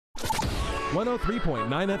103.9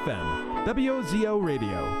 FM, WOZO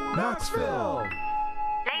Radio, Knoxville.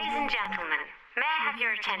 Ladies and gentlemen, may I have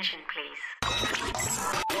your attention, please?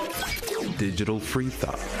 Digital Free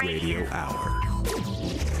Thought Radio Hour.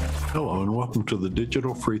 Hello and welcome to the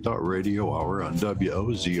Digital Free Thought Radio Hour on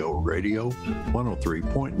WOZO Radio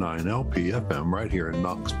 103.9 LPFM right here in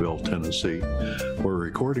Knoxville, Tennessee. We're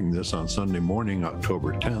recording this on Sunday morning,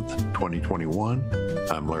 October 10th, 2021.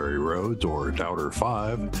 I'm Larry Rhodes, or Doubter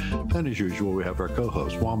 5, and as usual, we have our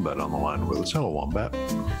co-host Wombat on the line with us. Hello, Wombat.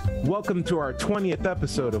 Welcome to our 20th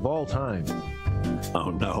episode of all time. Oh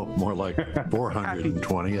no, more like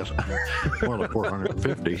 420th, more like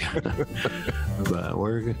 450. But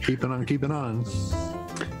we're keeping on.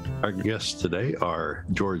 Our guests today are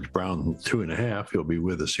George Brown, 2.5. He'll be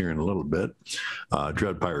with us here in a little bit.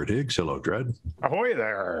 Dread Pirate Higgs. Hello, Dread. Ahoy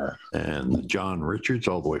there. And John Richards,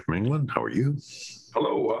 all the way from England. How are you?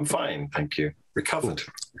 Hello, I'm fine, thank you. Recovered.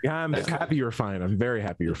 Cool. Yeah, I'm happy you're fine. I'm very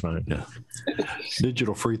happy you're fine. Yeah.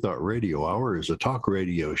 Digital Free Thought Radio Hour is a talk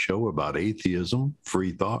radio show about atheism,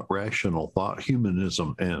 free thought, rational thought,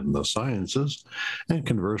 humanism, and the sciences. And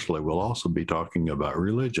conversely, we'll also be talking about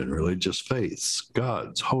religion, religious faiths,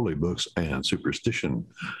 gods, holy books, and superstition.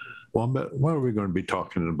 Wombat, what are we going to be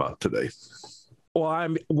talking about today?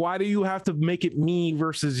 Well, why do you have to make it me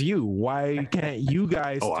versus you? Why can't you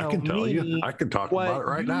guys tell I can tell you. I can talk about it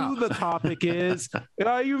right now. The topic is,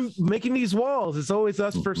 are you making these walls? It's always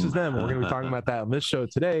us versus them. We're going to be talking about that on this show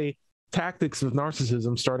today. Tactics of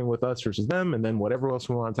narcissism, starting with us versus them, and then whatever else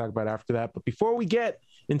we want to talk about after that. But before we get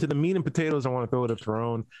into the meat and potatoes, I want to throw it up to our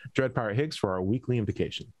own Dread Pirate Higgs for our weekly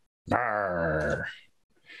invocation. Arr.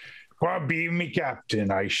 Qua be me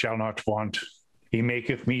captain, I shall not want. He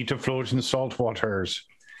maketh me to float in salt waters.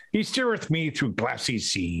 He steereth me through glassy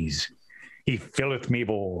seas. He filleth me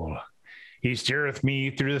bowl. He steereth me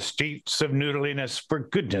through the states of noodliness for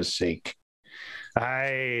goodness sake.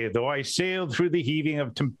 Aye, though I sail through the heaving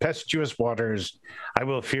of tempestuous waters, I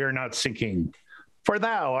will fear not sinking, for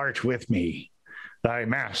thou art with me. Thy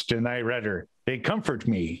mast and thy rudder, they comfort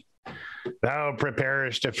me. Thou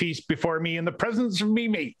preparest a feast before me in the presence of me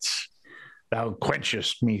mates. Thou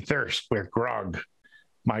quenchest me thirst with grog.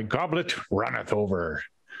 My goblet runneth over.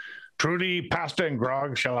 Truly, pasta and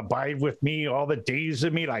grog shall abide with me all the days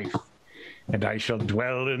of me life, and I shall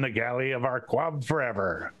dwell in the galley of our quab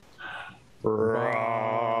forever.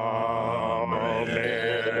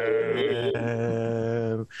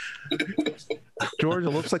 George, it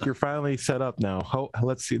looks like you're finally set up now.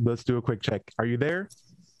 Let's see. Let's do a quick check. Are you there?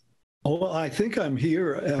 Oh, I think I'm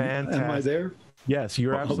here. Am I there? Yes,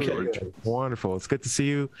 you're absolutely okay. Wonderful. It's good to see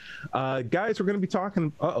you. Guys, we're going to be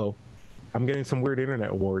talking... I'm getting some weird internet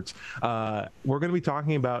awards. We're going to be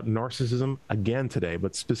talking about narcissism again today,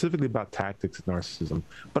 but specifically about tactics of narcissism.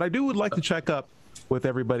 But I would like to check up with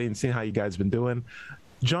everybody and see how you guys been doing.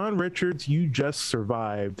 John Richards, you just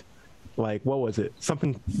survived, like, what was it?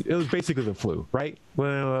 Something, it was basically the flu, right?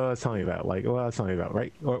 Well, let's tell you about, right?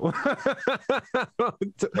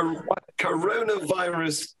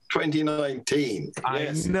 Coronavirus 2019.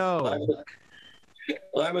 Yes, I know.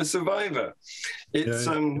 I'm a survivor. It's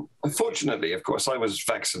unfortunately, of course, I was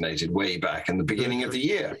vaccinated way back in the beginning of the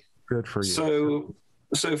year. Good for you.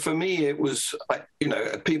 So for me, it was,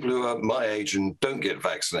 people who are my age and don't get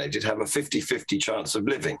vaccinated have a 50-50 chance of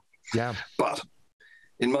living. Yeah. But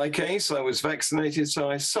in my case, I was vaccinated,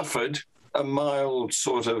 so I suffered a mild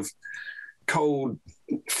sort of cold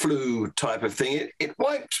flu type of thing. It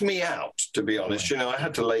wiped me out, to be honest. I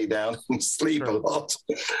had to lay down and sleep a lot.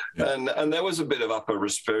 And there was a bit of upper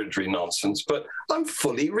respiratory nonsense, but I'm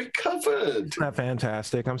fully recovered. Isn't that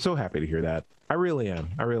fantastic? I'm so happy to hear that. I really am.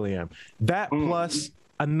 That plus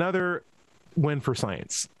another win for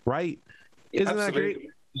science, right? Isn't that great?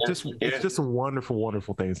 It's just a wonderful,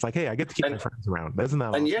 wonderful thing. It's like, hey, I get to keep my friends around. Isn't that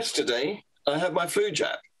awesome? And yesterday, I had my flu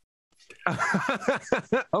jab.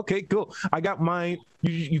 Okay, cool. I got mine.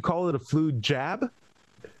 You call it a flu jab?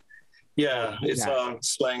 Yeah, it's a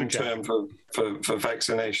slang term for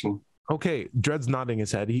vaccination. Okay, Dred's nodding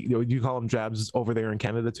his head. You call them jabs over there in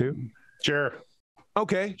Canada too? Sure.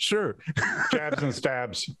 Okay, sure. Jabs and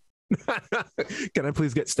stabs. Can I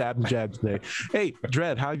please get stabbed and jabbed today? Hey,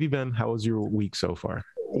 Dred, how have you been? How was your week so far?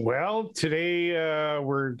 Well, today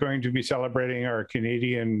we're going to be celebrating our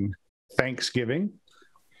Canadian Thanksgiving.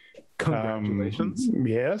 Congratulations.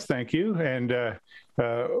 Yes, thank you. And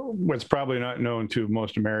what's probably not known to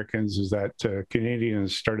most Americans is that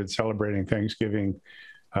Canadians started celebrating Thanksgiving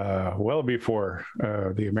well before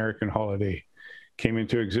the American holiday came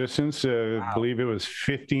into existence. I believe it was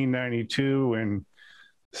 1592 when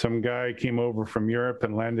some guy came over from Europe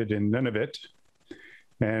and landed in Nunavut.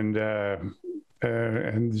 And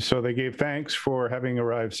and so they gave thanks for having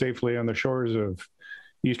arrived safely on the shores of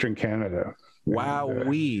Eastern Canada. Wow,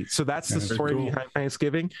 so that's the story cool. behind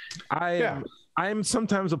Thanksgiving. I'm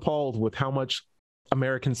sometimes appalled with how much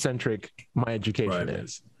American-centric my education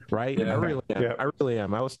is. Right? Yeah. I really am. I really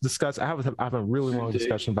am. I have a really long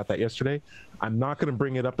discussion about that yesterday. I'm not going to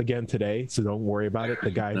bring it up again today, so don't worry about it.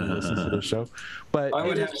 The guy who listens to this show, but I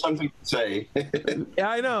would have something to say. Yeah,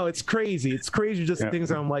 I know it's crazy. It's crazy. Just things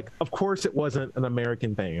that I'm like, of course it wasn't an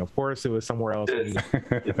American thing. Of course it was somewhere else.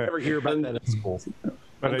 You never hear about that in school.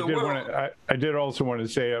 But I did also want to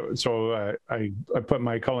say, I put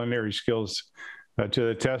my culinary skills to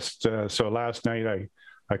the test. So last night I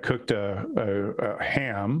cooked a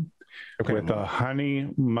ham with a honey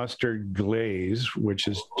mustard glaze, which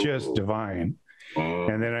is just divine.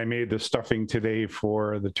 And then I made the stuffing today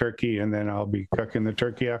for the turkey, and then I'll be cooking the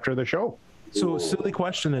turkey after the show. So, silly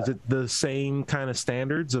question: is it the same kind of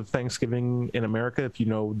standards of Thanksgiving in America? If you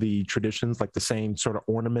know the traditions, like the same sort of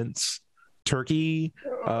ornaments, turkey.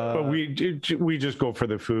 But we just go for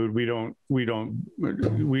the food.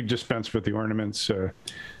 We dispense with the ornaments.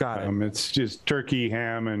 Got it. It's just turkey,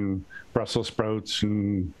 ham, and Brussels sprouts,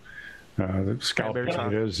 and scalloped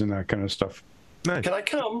potatoes, and that kind of stuff. Nice. Can I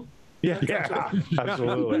come? Yeah,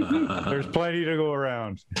 absolutely. There's plenty to go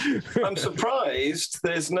around. I'm surprised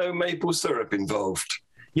there's no maple syrup involved.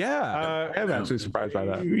 Yeah, I'm actually surprised by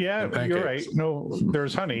that. Yeah, you're right. No,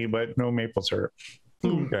 there's honey, but no maple syrup.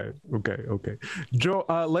 Okay. Joe,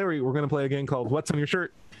 Larry, we're gonna play a game called "What's on Your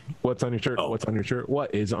Shirt." What's on your shirt? What's on your shirt?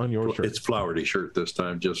 What is on your shirt? It's flowery shirt this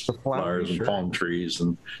time, just flowers and palm trees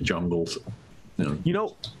and jungles.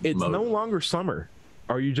 It's no longer summer.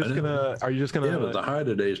 Are you just gonna? Yeah, but the high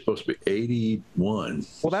today is supposed to be 81.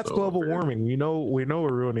 Well, that's global warming. We know we're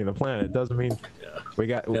ruining the planet. It doesn't mean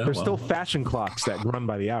there's still fashion clocks that run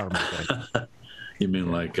by the hour. You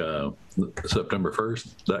mean like September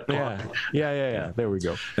 1st? That clock? Yeah. There we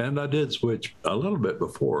go. And I did switch a little bit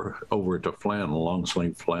before over to flannel, long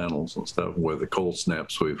sleeve flannels and stuff with the cold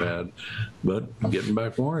snaps we've had. But getting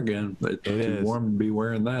back warm again. It's too warm to be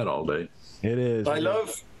wearing that all day. It is. I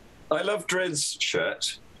love Dred's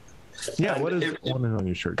shirt. Yeah, what is on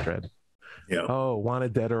your shirt, Dred? Yeah. Oh,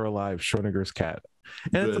 wanted dead or alive, Schrodinger's cat.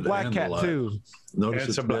 And it's a black cat too. Notice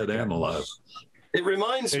it's dead and alive. It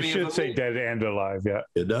reminds me. It should say dead and alive. Yeah,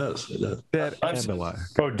 it does. Dead and alive.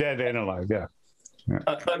 Oh, dead and alive. Yeah.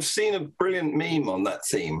 I've seen a brilliant meme on that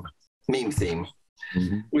meme theme,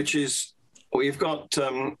 which is we've got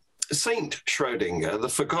Saint Schrodinger, the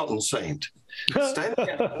forgotten saint,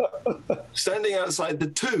 standing outside the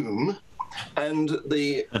tomb, and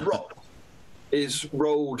the rock is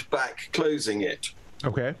rolled back, closing it.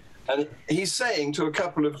 Okay. And he's saying to a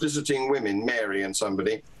couple of visiting women, Mary and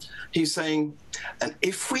somebody, he's saying, and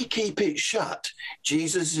if we keep it shut,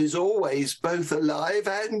 Jesus is always both alive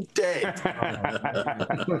and dead.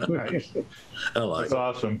 I like That's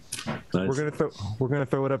awesome. Nice. We're gonna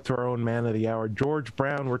throw it up to our own man of the hour, George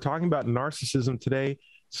Brown. We're talking about narcissism today,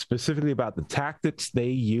 specifically about the tactics they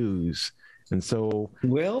use. And so,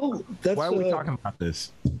 why are we talking about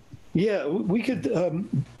this? Yeah, we could.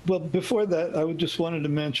 Well, before that, I just wanted to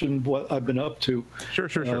mention what I've been up to. Sure.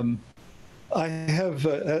 I have,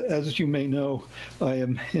 as you may know, I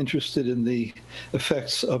am interested in the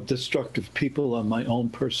effects of destructive people on my own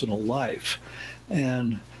personal life,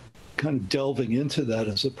 and kind of delving into that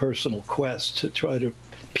as a personal quest to try to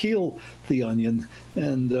peel the onion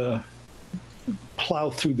and plow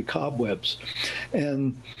through the cobwebs.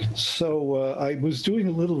 And so I was doing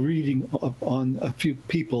a little reading up on a few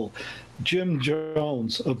people. Jim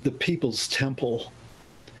Jones of the People's Temple,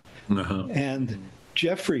 and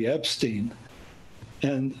Jeffrey Epstein.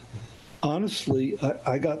 And honestly,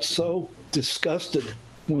 I got so disgusted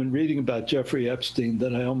when reading about Jeffrey Epstein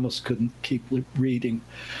that I almost couldn't keep reading.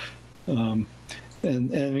 And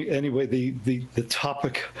anyway, the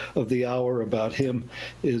topic of the hour about him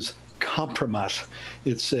is kompromat.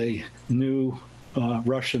 It's a new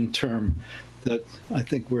Russian term that I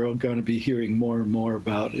think we're going to be hearing more and more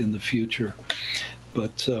about in the future.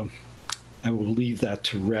 But I will leave that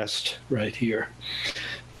to rest right here.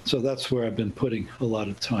 So that's where I've been putting a lot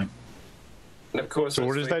of time. And of course, so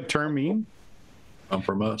what does that term mean?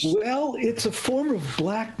 Kompromat. Well, it's a form of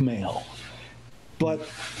blackmail. But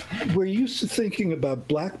we're used to thinking about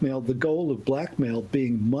blackmail, the goal of blackmail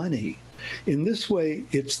being money. In this way,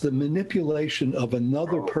 it's the manipulation of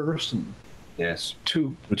another person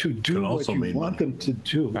to do what you want them to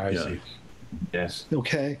do. I see. Yes.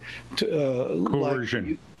 Okay.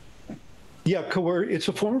 Coercion. It's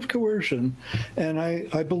a form of coercion. And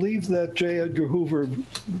I believe that J. Edgar Hoover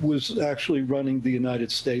was actually running the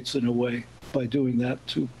United States in a way. by doing that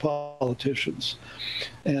to politicians.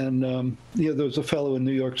 And there was a fellow in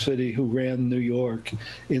New York City who ran New York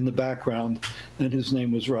in the background, and his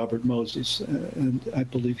name was Robert Moses, and I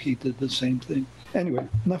believe he did the same thing. Anyway,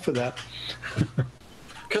 enough of that.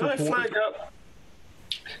 Can I flag up?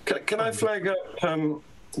 Can I flag up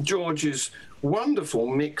George's wonderful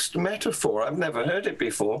mixed metaphor? I've never heard it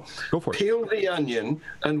before. Go for it. Peel the onion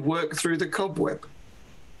and work through the cobweb.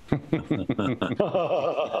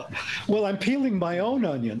 Well, I'm peeling my own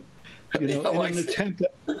onion, in an attempt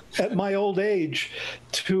at my old age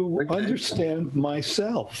to understand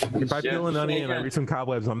myself. If I peel an onion and I read some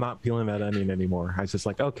cobwebs, I'm not peeling that onion anymore. I was just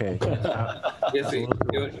like, okay.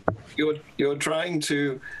 You're trying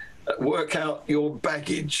to work out your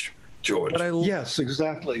baggage, George. Yes,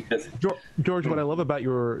 exactly. George, what I love about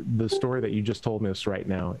the story that you just told us right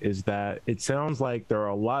now is that it sounds like there are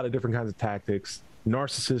a lot of different kinds of tactics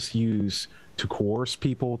narcissists use to coerce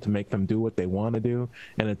people, to make them do what they want to do,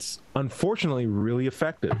 and it's unfortunately really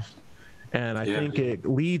effective. And I think it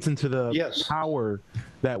leads into the power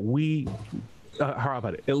that we how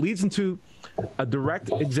about it? It leads into a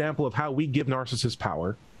direct example of how we give narcissists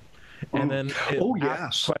power. And then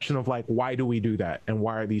asks the question of like, why do we do that? And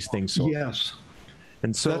why are these things so? Yes.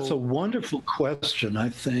 And so that's a wonderful question, I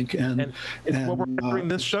think. And it's what we're covering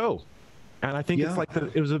this show. And I think it's like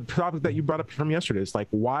it was a topic that you brought up from yesterday. It's like,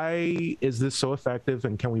 why is this so effective?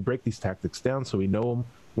 And can we break these tactics down so we know them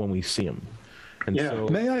when we see them? And so,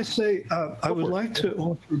 may I say, I would like to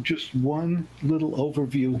offer just one little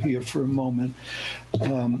overview here for a moment,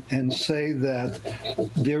 and say that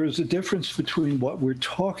there is a difference between what we're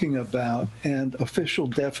talking about and official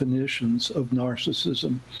definitions of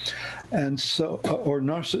narcissism. And so,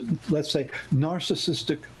 let's say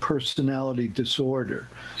narcissistic personality disorder.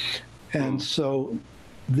 And so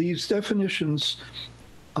these definitions,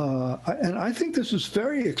 and I think this is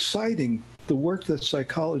very exciting, the work that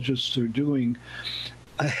psychologists are doing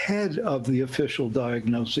ahead of the official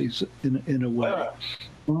diagnoses in a way.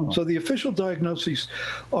 So the official diagnoses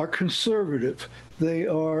are conservative. They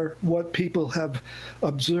are what people have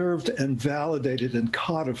observed and validated and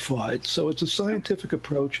codified. So it's a scientific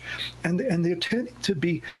approach, and they're tending to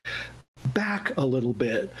be back a little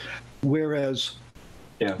bit, whereas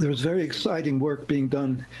there's very exciting work being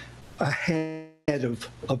done ahead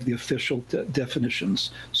of the official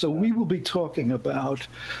definitions. So we will be talking about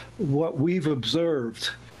what we've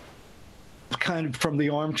observed kind of from the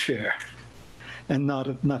armchair and not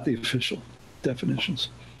the official definitions.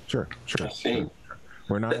 Sure.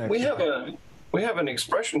 We're not we have an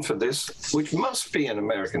expression for this, which must be an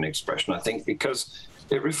American expression, I think, because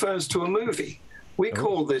it refers to a movie. We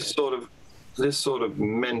call this sort of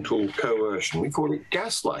mental coercion, we call it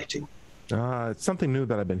gaslighting. It's something new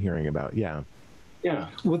that I've been hearing about. Yeah.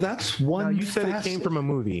 Well, that's one. Now, you said it came from a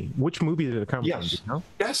movie. Which movie did it come from? Do you know?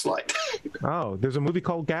 Gaslight. Oh, there's a movie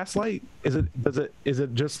called Gaslight. Is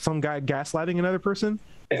it just some guy gaslighting another person?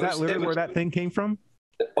 Is that literally where that thing came from?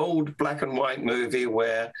 Old black and white movie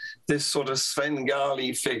where this sort of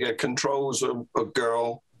Svengali figure controls a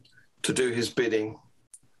girl to do his bidding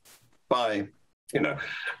by,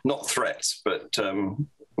 not threats, but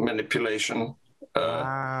manipulation.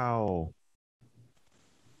 Wow.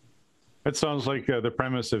 That sounds like the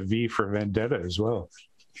premise of V for Vendetta as well.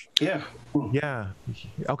 Yeah.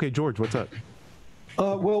 Okay, George, what's up?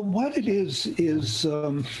 Well, what it is it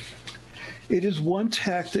is one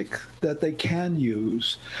tactic that they can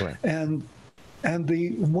use, right. and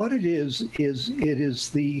what it is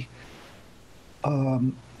the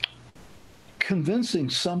convincing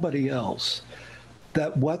somebody else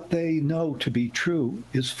that what they know to be true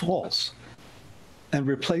is false, and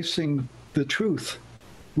replacing the truth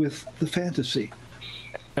with the fantasy.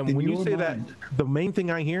 And when you say that, the main thing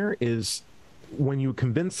I hear is when you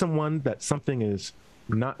convince someone that something is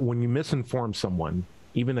not, when you misinform someone,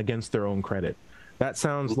 even against their own credit, that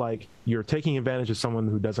sounds like you're taking advantage of someone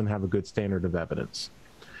who doesn't have a good standard of evidence.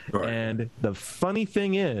 Right. And the funny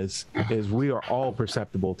thing is we are all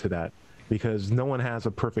perceptible to that because no one has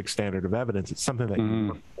a perfect standard of evidence. It's something that you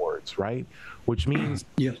work towards, right? Which means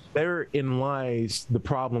therein lies the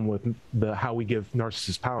problem with how we give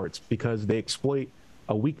narcissists power. It's because they exploit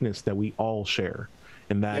a weakness that we all share,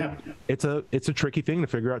 and that it's a tricky thing to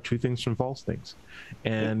figure out true things from false things.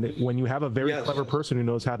 And when you have a very clever person who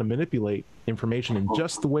knows how to manipulate information in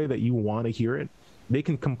just the way that you want to hear it, they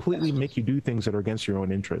can completely make you do things that are against your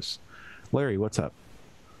own interests. Larry, what's up?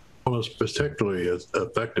 Well, it's particularly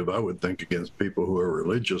effective, I would think, against people who are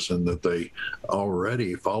religious and that they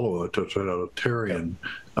already follow a totalitarian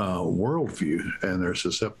worldview, and they're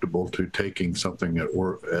susceptible to taking something at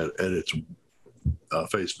its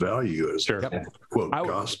face value as quote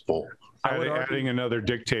gospel. adding another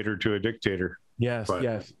dictator to a dictator. Yes, Right.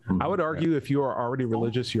 yes. I would argue if you are already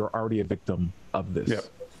religious, you're already a victim of this. Yep.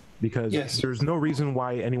 Because Yes. there's no reason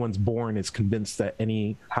why anyone's born is convinced that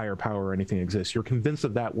any higher power or anything exists. You're convinced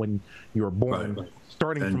of that when you're born, Right.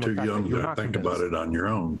 starting And from too a fact young that you're to not think convinced. about it on your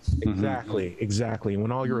own. Exactly, exactly.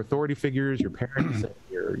 When all your authority figures, your parents,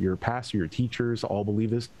 and your pastor, your teachers all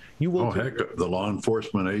believe this, you will. Oh, heck, the law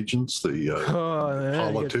enforcement agents, the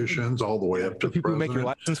politicians, all the way up to the the people who make your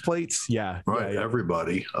president. license plates. Yeah, Right, yeah.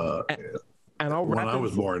 everybody. And I'll When wrap I it-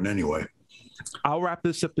 was born, anyway. I'll wrap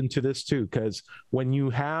this up into this too, because when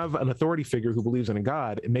you have an authority figure who believes in a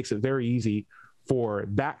God, it makes it very easy for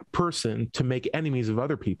that person to make enemies of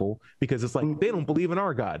other people, because it's like they don't believe in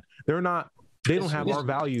our God. They don't have our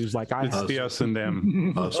values like I It's have. the us and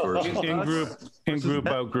them. Us versus In group,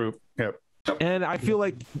 out group. Yep. And I feel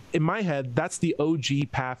like in my head, that's the OG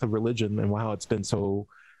path of religion and how it's been so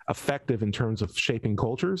effective in terms of shaping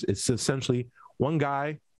cultures. It's essentially one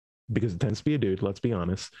guy, because it tends to be a dude, let's be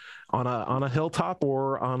honest, on a hilltop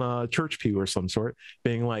or on a church pew or some sort,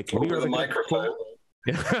 being like, we Over are the the microphone.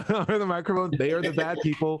 or the microphone, they are the bad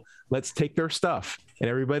people. Let's take their stuff, and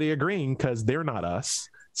everybody agreeing because they're not us.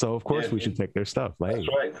 So of course we should take their stuff. Like, That's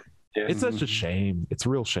right. Yeah. it's such a shame. It's a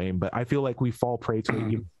real shame. But I feel like we fall prey to it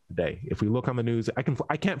even today. If we look on the news, I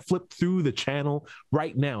can't flip through the channel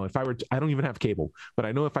right now. If I were, I don't even have cable, but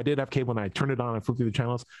I know if I did have cable and I turned it on and flipped through the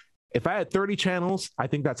channels, if I had 30 channels, I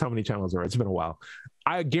think that's how many channels there are. It's been a while.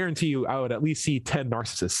 I guarantee you, I would at least see 10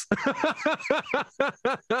 narcissists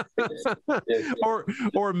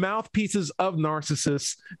or mouthpieces of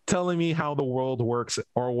narcissists telling me how the world works,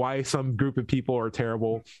 or why some group of people are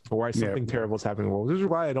terrible, or why something terrible is happening in the world. This is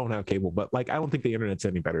why I don't have cable. But like, I don't think the internet's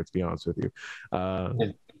any better, to be honest with you.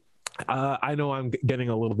 I know I'm getting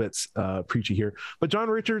a little bit preachy here, but John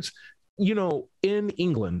Richards, in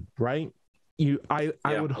England, right? I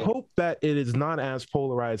would hope that it is not as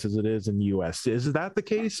polarized as it is in the US. Is that the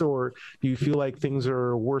case, or do you feel like things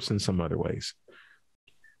are worse in some other ways?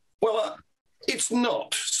 Well, it's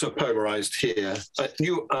not so polarized here.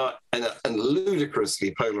 You are in a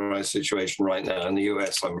ludicrously polarized situation right now in the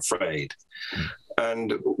US, I'm afraid.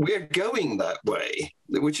 And we're going that way,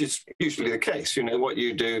 which is usually the case. What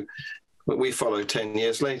you do, we follow 10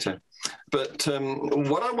 years later. But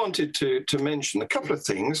what I wanted to mention, a couple of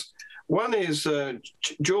things. One is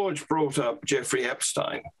George brought up Jeffrey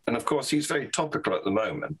Epstein. And of course, he's very topical at the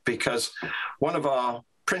moment because one of our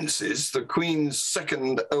princes, the Queen's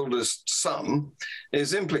second oldest son,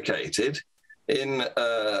 is implicated in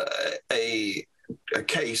a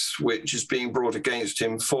case which is being brought against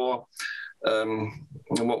him for,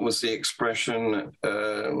 what was the expression?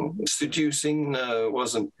 Seducing? No, it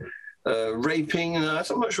wasn't. Raping? No,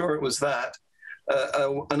 I'm not sure it was that.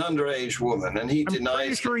 An underage woman, and he denies. I'm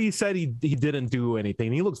pretty sure he said he didn't do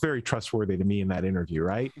anything. He looks very trustworthy to me in that interview,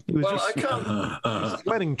 right? He was I can't.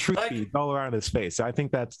 letting truth be all around his face. I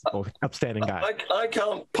think that's an upstanding guy. I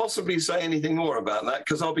can't possibly say anything more about that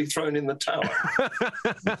because I'll be thrown in the tower.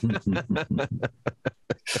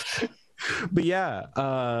 But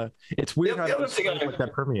yeah, it's weird how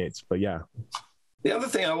that permeates. But yeah, the other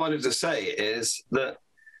thing I wanted to say is that,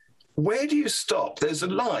 where do you stop? There's a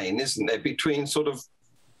line, isn't there, between sort of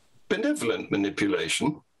benevolent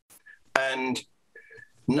manipulation and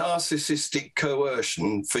narcissistic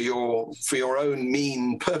coercion for your own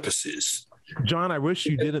mean purposes. John, I wish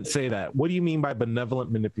you didn't say that. What do you mean by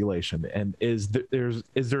benevolent manipulation? And is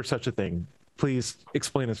there such a thing? Please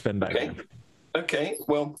explain this Venn diagram. Okay.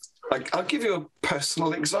 Well, I'll give you a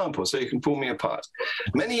personal example so you can pull me apart.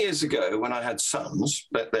 Many years ago, when I had sons,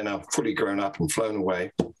 they're now fully grown up and flown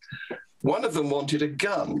away, one of them wanted a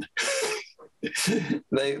gun. He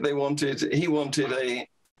wanted a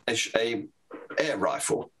air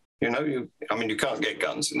rifle. You can't get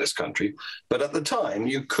guns in this country, but at the time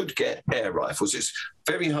you could get air rifles. It's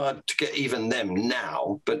very hard to get even them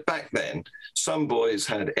now, but back then some boys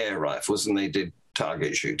had air rifles and they did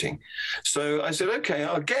target shooting. So I said, okay,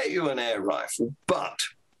 I'll get you an air rifle, but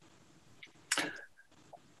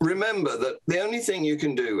remember that the only thing you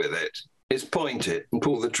can do with it is point it and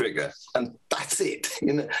pull the trigger, and that's it.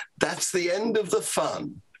 That's the end of the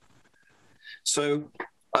fun. So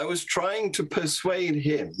I was trying to persuade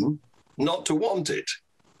him not to want it.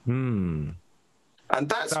 And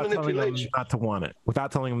that's without manipulation. Not to want it.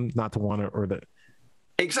 Without telling him not to want it, or that.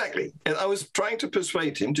 Exactly. And I was trying to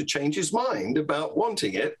persuade him to change his mind about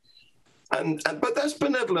wanting it. But that's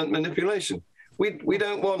benevolent manipulation. We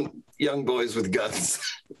don't want young boys with guns.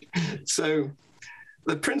 So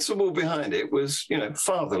the principle behind it was,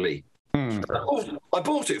 fatherly. I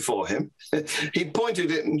bought it for him. He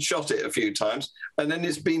pointed it and shot it a few times, and then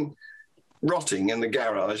it's been rotting in the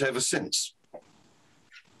garage ever since.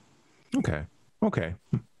 Okay. All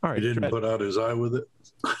right. He didn't put out his eye with it.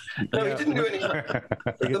 No, he didn't do any.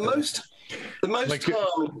 The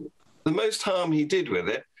most harm he did with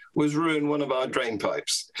it was ruin one of our drain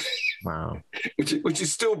pipes. Wow. which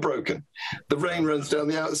is still broken. The rain runs down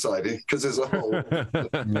the outside because there's a hole.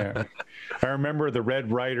 Yeah. I remember the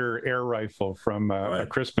Red Ryder air rifle from A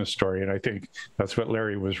Christmas Story, and I think that's what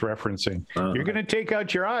Larry was referencing. You're going to take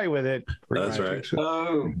out your eye with it. That's right.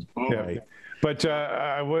 Oh. Yeah. But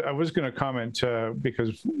I was going to comment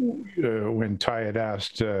because when Ty had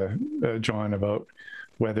asked John about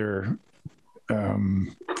whether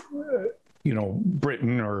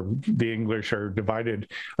Britain or the English are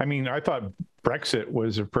divided. I mean, I thought Brexit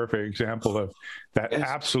was a perfect example of that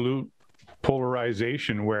absolute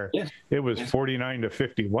polarization where it was 49 to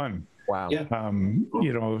 51. Wow. Yeah.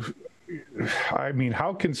 I mean,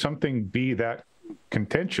 how can something be that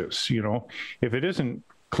contentious? If it isn't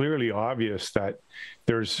clearly obvious that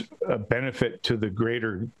there's a benefit to the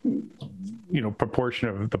greater, proportion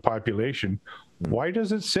of the population, why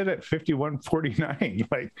does it sit at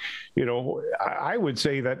 51-49? I would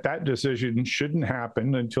say that decision shouldn't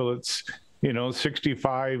happen until it's,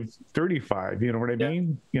 65-35. You know what I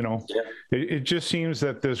mean? It just seems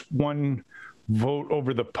that this one vote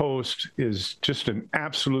over the post is just an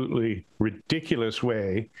absolutely ridiculous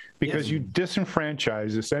way because you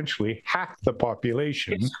disenfranchise essentially half the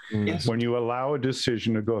population when you allow a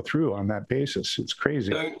decision to go through on that basis. It's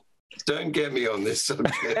crazy. Don't get me on this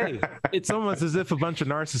subject. Hey, it's almost as if a bunch of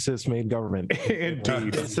narcissists made government.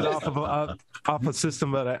 Indeed. It's off a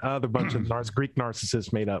system that another bunch of Greek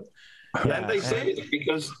narcissists made up. Yeah, and they did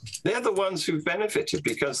because they're the ones who benefited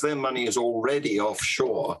because their money is already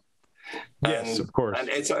offshore. Yes, of course. And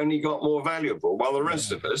it's only got more valuable, while the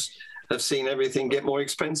rest of us have seen everything get more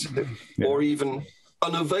expensive or even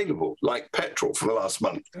unavailable, like petrol for the last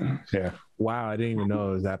month. Yeah. Wow, I didn't even know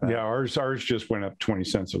it was that bad. Yeah, ours just went up 20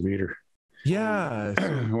 cents a liter. Yeah.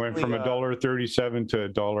 Went from $1.37 to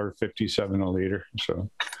 $1.57 a liter. So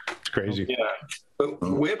it's crazy. Yeah. But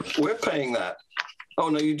we're paying that. Oh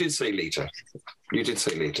no, you did say liter. You did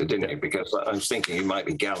say liter, didn't you? Because I was thinking it might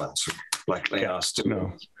be gallons, like they are still.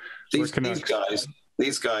 No. These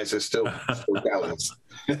guys are still gallons.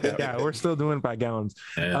 Yeah, we're still doing it by gallons.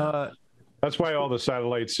 Yeah. That's why all the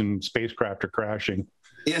satellites and spacecraft are crashing.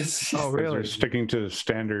 Yes. Oh, really? They're sticking to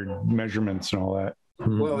standard measurements and all that.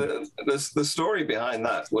 Well, the story behind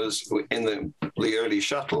that was in the early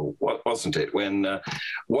shuttle, wasn't it? When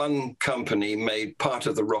one company made part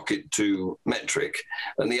of the rocket to metric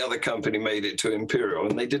and the other company made it to imperial,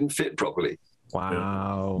 and they didn't fit properly.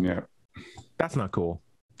 Wow. Yeah. That's not cool.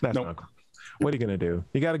 That's not cool. What are you going to do?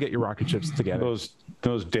 You got to get your rocket ships together.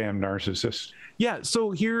 Those damn narcissists. Yeah. So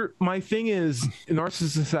here, my thing is,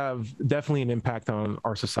 narcissists have definitely an impact on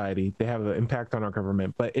our society. They have an impact on our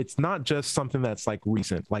government, but it's not just something that's like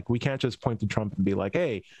recent. Like we can't just point to Trump and be like,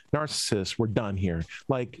 "Hey, narcissists, we're done here."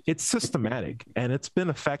 Like it's systematic, and it's been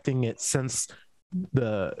affecting it since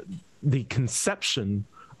the conception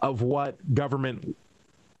of what government.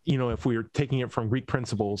 If we were taking it from Greek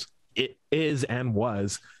principles, it is and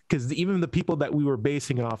was, because even the people that we were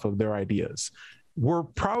basing it off of, their ideas, were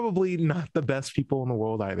probably not the best people in the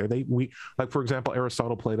world either. Like, for example,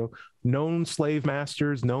 Aristotle, Plato, known slave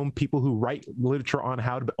masters, known people who write literature on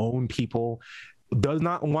how to own people, does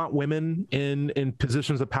not want women in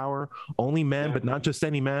positions of power. Only men, but not just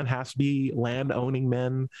any man, has to be land owning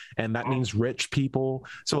men, and that means rich people.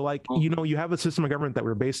 So you have a system of government that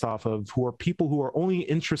we're based off of who are people who are only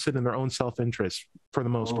interested in their own self-interest for the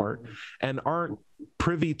most part, and aren't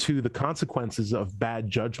privy to the consequences of bad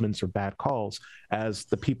judgments or bad calls as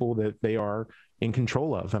the people that they are in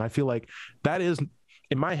control of. And I feel like that is,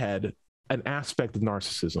 in my head, an aspect of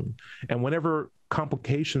narcissism. And whenever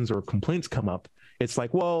complications or complaints come up, it's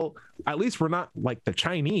like, well, at least we're not like the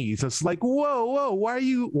Chinese. It's like, whoa, why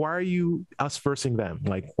are you us versing them?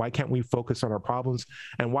 Like, why can't we focus on our problems?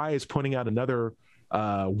 And why is pointing out another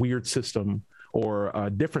weird system or a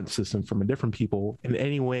different system from a different people in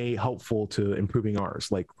any way helpful to improving ours?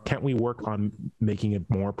 Like, can't we work on making a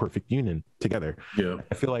more perfect union together? Yeah.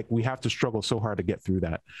 I feel like we have to struggle so hard to get through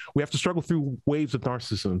that. We have to struggle through waves of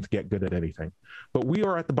narcissism to get good at anything. But we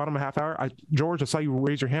are at the bottom of half hour. George, I saw you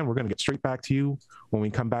raise your hand. We're going to get straight back to you when we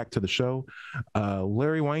come back to the show.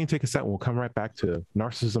 Larry, why don't you take us out? We'll come right back to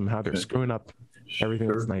narcissism, how they're screwing up everything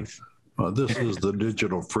that's nice. This is the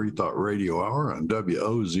Digital Free Thought Radio Hour on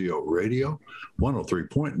WOZO Radio,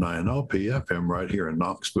 103.9 LPFM right here in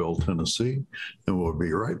Knoxville, Tennessee. And we'll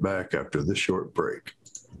be right back after this short break.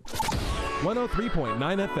 103.9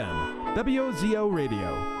 FM, WOZO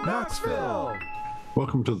Radio, Knoxville.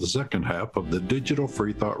 Welcome to the second half of the Digital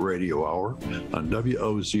Free Thought Radio Hour on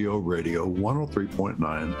WOZO Radio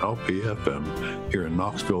 103.9 LPFM here in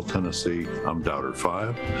Knoxville, Tennessee. I'm Doubter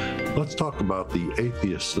 5. Let's talk about the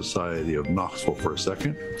Atheist Society of Knoxville for a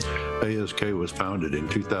second. ASK was founded in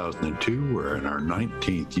 2002. We're in our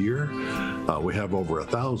 19th year. We have over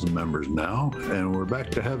 1,000 members now, and we're back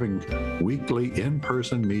to having weekly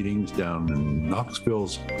in-person meetings down in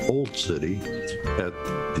Knoxville's Old City at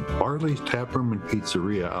the Barley's Taproom and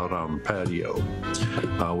Pizzeria out on the patio.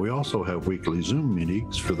 We also have weekly Zoom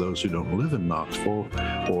meetings for those who don't live in Knoxville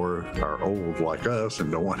or are old like us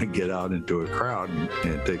and don't want to get out into a crowd and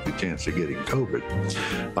take the chance of getting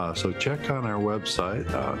COVID. So check on our website.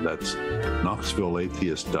 That's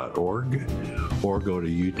knoxvilleatheist.org, or go to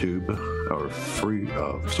YouTube or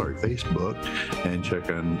Facebook and check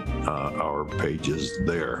on our pages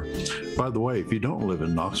there. By the way, if you don't live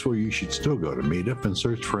in Knoxville, you should still go to Meetup and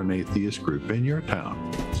search for an atheist group in your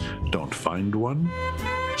town. Don't find one?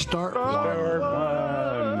 Start one.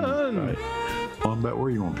 Right. On bet,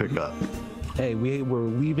 where you want to pick up? Hey, we're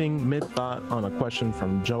leaving mid-thought on a question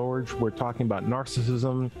from George. We're talking about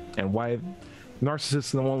narcissism and why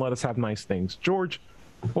narcissists won't let us have nice things. George,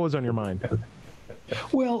 what was on your mind?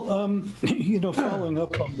 Well, following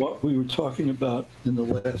up on what we were talking about in the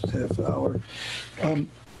last half hour,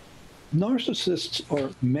 narcissists are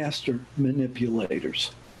master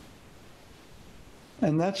manipulators.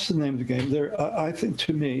 And that's the name of the game. I think,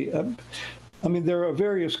 to me, there are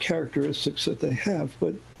various characteristics that they have,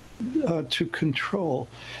 but to control.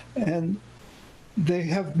 And they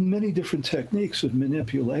have many different techniques of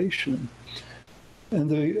manipulation. And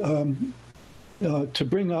to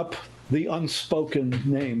bring up the unspoken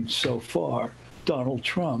name so far, Donald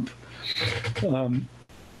Trump, the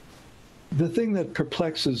thing that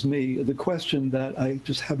perplexes me, the question that I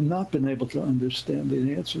just have not been able to understand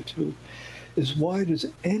the answer to, is why does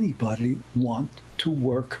anybody want to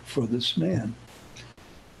work for this man?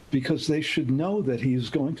 Because they should know that he is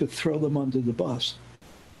going to throw them under the bus.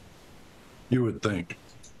 You would think.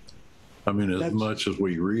 As much as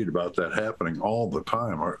we read about that happening all the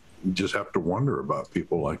time, you just have to wonder about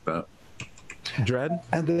people like that. Dread?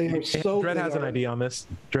 And they are so... Dread has an idea on this.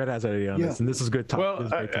 Dread has an idea on this, and this is good talk. Well,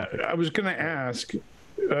 I was going to ask,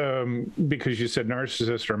 because you said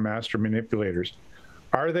narcissists are master manipulators.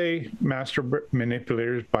 Are they master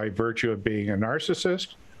manipulators by virtue of being a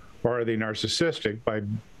narcissist, or are they narcissistic by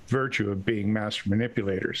virtue of being master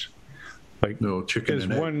manipulators? Like, no, chicken is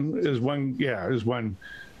and one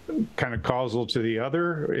kind of causal to the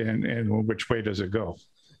other, and which way does it go?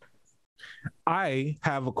 I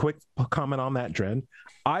have a quick comment on that, Dread.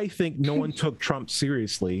 I think no one took Trump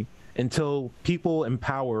seriously until people in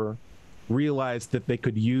power realized that they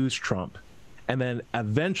could use Trump, and then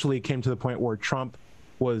eventually came to the point where Trump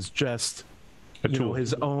was just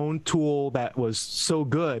his own tool that was so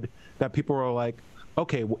good that people were like,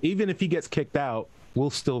 okay, well, even if he gets kicked out,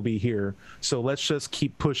 we'll still be here. So let's just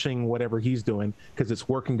keep pushing whatever he's doing because it's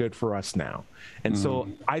working good for us now. And so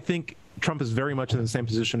I think Trump is very much in the same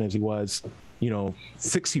position as he was,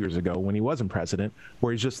 6 years ago when he wasn't president,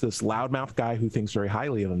 where he's just this loudmouth guy who thinks very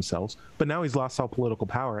highly of himself. But now he's lost all political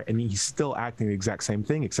power, and he's still acting the exact same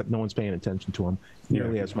thing, except no one's paying attention to him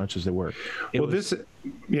nearly as much as they were. And that's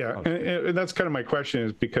kind of my question,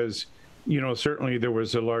 is because, certainly there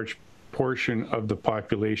was a large portion of the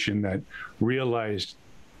population that realized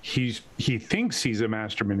he thinks he's a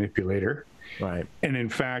master manipulator, right? And in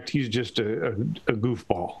fact, he's just a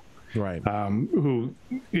goofball, right? Who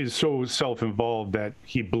is so self-involved that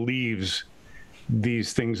he believes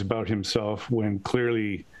these things about himself when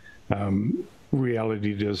clearly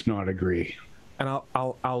reality does not agree. And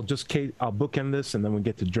I'll bookend this, and then we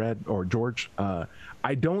get to Dread or George.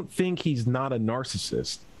 I don't think he's not a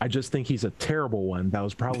narcissist. I just think he's a terrible one that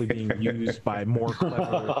was probably being used by more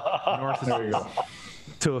clever narcissists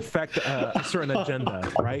to affect a certain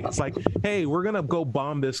agenda, right? It's like, hey, we're going to go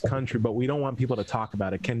bomb this country, but we don't want people to talk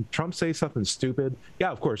about it. Can Trump say something stupid? Yeah,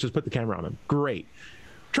 of course. Just put the camera on him. Great.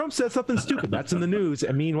 Trump said something stupid. That's in the news.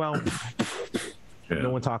 And meanwhile, no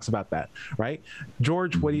one talks about that, right?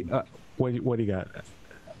 George, what do you got?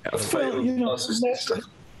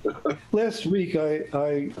 Well, last week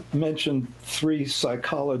I mentioned 3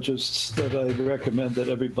 psychologists that I recommend that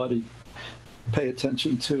everybody pay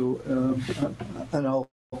attention to, and I'll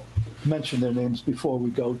mention their names before we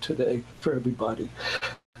go today for everybody.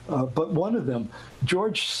 But one of them,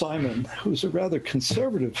 George Simon, who's a rather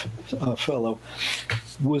conservative fellow,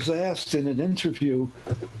 was asked in an interview,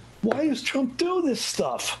 why does Trump do this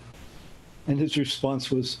stuff? And his response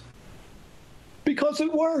was, because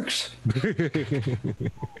it works.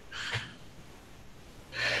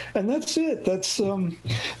 And that's it.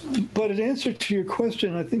 But in answer to your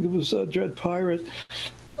question, I think it was Dread Pirate.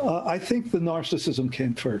 I think the narcissism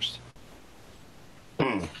came first.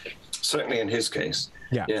 Certainly in his case.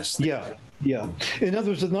 Yeah. Yes. Yeah. In other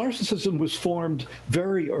words, the narcissism was formed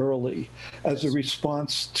very early as a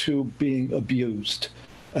response to being abused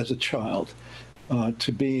as a child,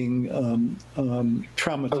 to being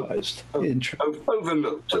traumatized.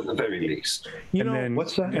 Overlooked at the very least.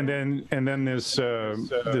 What's that? And then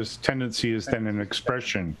this tendency is then an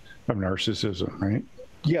expression of narcissism, right?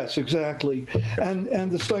 Yes, exactly.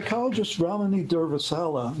 And the psychologist Ramani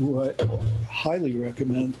Durvasala, who I highly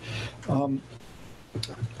recommend,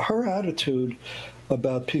 her attitude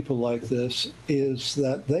about people like this is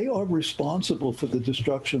that they are responsible for the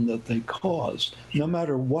destruction that they cause. No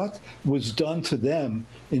matter what was done to them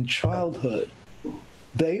in childhood,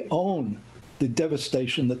 they own the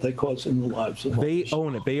devastation that they cause in the lives of They others.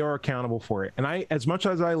 own it. They are accountable for it. And as much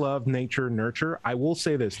as I love nature and nurture, I will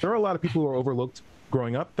say this. There are a lot of people who are overlooked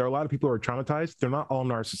growing up. There are a lot of people who are traumatized. They're not all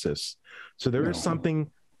narcissists. So there is something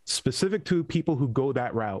specific to people who go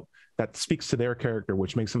that route that speaks to their character,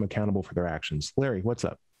 which makes them accountable for their actions. Larry, what's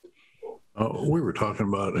up? We were talking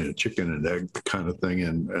about a chicken and egg kind of thing,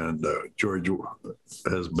 and George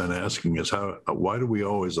has been asking us why do we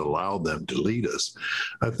always allow them to lead us?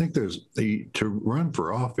 I think to run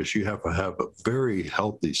for office, you have to have a very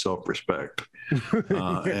healthy self-respect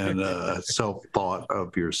and self-thought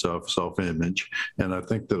of yourself, self-image, and I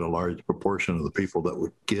think that a large proportion of the people that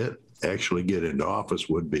would actually get into office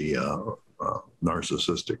would be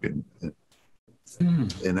narcissistic and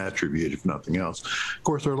an attribute, if nothing else. Of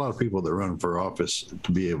course, there are a lot of people that run for office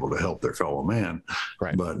to be able to help their fellow man,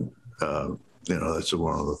 right? But that's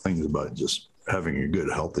one of the things about just having a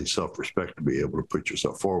good, healthy self-respect to be able to put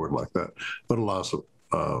yourself forward like that. But a lot of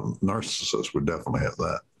narcissists would definitely have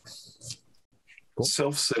that. Cool.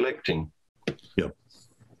 Self-selecting. Yep.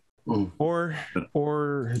 Or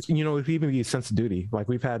it could even be a sense of duty. Like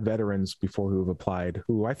we've had veterans before who have applied,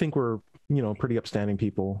 who I think were pretty upstanding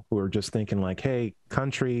people who are just thinking like, hey,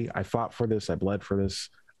 country, I fought for this, I bled for this,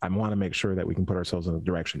 I want to make sure that we can put ourselves in a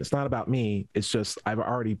direction. It's not about me, it's just I've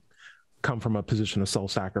already come from a position of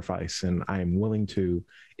self-sacrifice, and I'm willing to,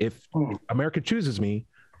 if America chooses me,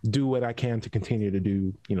 do what I can to continue to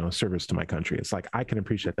do service to my country. It's like I can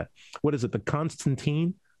appreciate that. What is it, the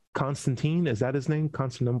Constantine, is that his name?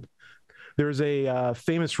 There's a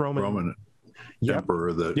famous Roman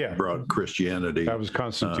emperor that brought Christianity. That was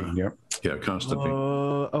Constantine. Yeah, Constantine.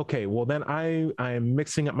 Okay, well then I am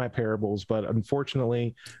mixing up my parables, but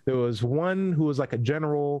unfortunately there was one who was like a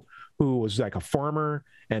general who was like a farmer,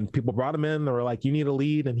 and people brought him in. They were like, you need a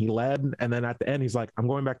lead, and he led. And then at the end, he's like, I'm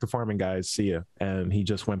going back to farming, guys. See ya. And he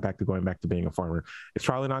just went back to being a farmer. It's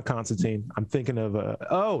probably not Constantine. I'm thinking of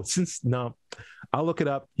I'll look it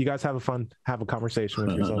up. You guys have a conversation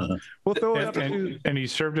with yourself. We'll throw it up. And he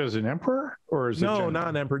served as an emperor, or is not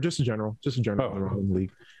an emperor, just a general in the Roman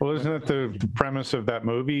league. Well, isn't that the premise of that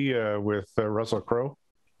movie with Russell Crowe?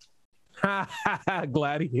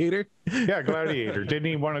 Gladiator. Yeah, Gladiator. Didn't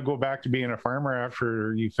he want to go back to being a farmer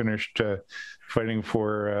after he finished fighting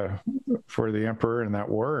for the emperor in that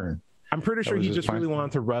war? I'm pretty sure he just really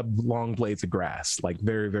wanted to rub long blades of grass, like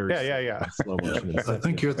very, very slow motion. I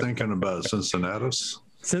think you're thinking about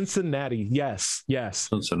Cincinnati, yes.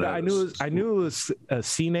 Cincinnati. I knew it was a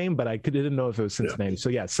C name, but I didn't know if it was Cincinnati. So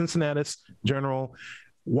yeah, Cincinnati general,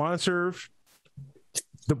 want to serve,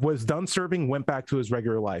 was done serving, went back to his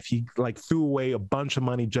regular life. He threw away a bunch of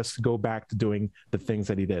money just to go back to doing the things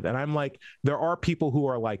that he did. And I'm like, there are people who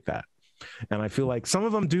are like that. And I feel like some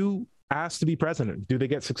of them do ask to be president. Do they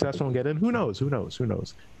get successful and get in? Who knows?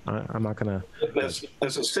 I'm not going to.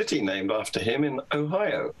 There's a city named after him in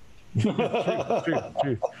Ohio.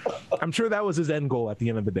 True. I'm sure that was his end goal at the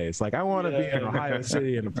end of the day. It's like, I want to be in Ohio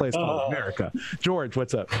City in a place called America. George,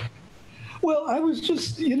 what's up? Well, I was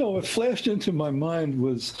just, what flashed into my mind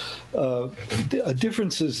was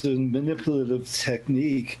differences in manipulative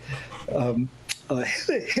technique.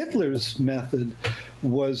 Hitler's method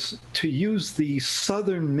was to use the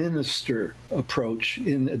Southern minister approach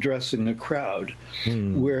in addressing a crowd,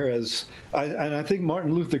 whereas I think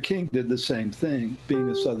Martin Luther King did the same thing, being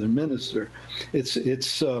a Southern minister. It's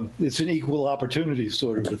an equal opportunity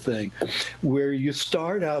sort of a thing, where you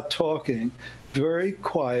start out talking very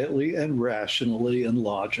quietly and rationally and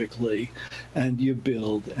logically, and you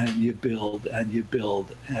build and you build and you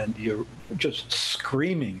build, and you're just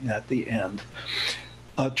screaming at the end.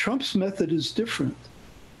 Trump's method is different.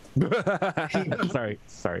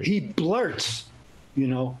 Sorry. He blurts,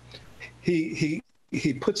 he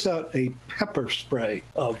puts out a pepper spray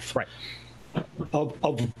of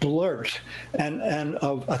of blurt and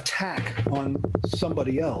of attack on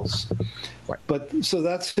somebody else. Right. But so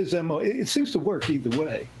that's his MO. It seems to work either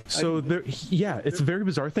way. So it's a very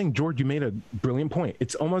bizarre thing. George, you made a brilliant point.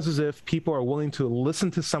 It's almost as if people are willing to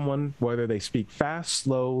listen to someone, whether they speak fast,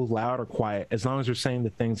 slow, loud, or quiet, as long as they're saying the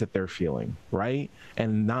things that they're feeling, right?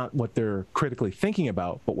 And not what they're critically thinking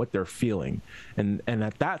about, but what they're feeling. And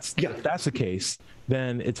if that's the case,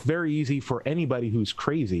 then it's very easy for anybody who's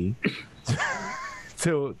crazy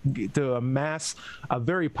to amass a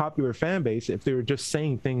very popular fan base if they're just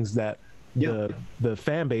saying things that the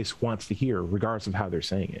fan base wants to hear, regardless of how they're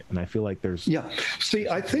saying it. And I feel like there's See,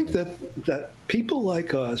 I think that people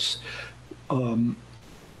like us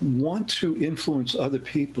want to influence other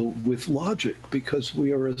people with logic, because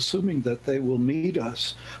we are assuming that they will meet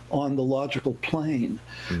us on the logical plane,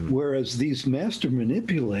 whereas these master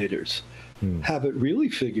manipulators have it really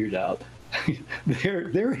figured out.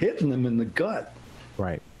 They're hitting them in the gut,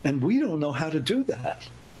 right, and we don't know how to do that.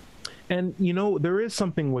 And, you know, there is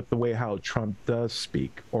something with the way how Trump does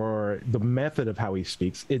speak, or the method of how he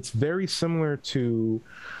speaks. It's very similar to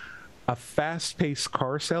a fast-paced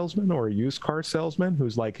car salesman or a used car salesman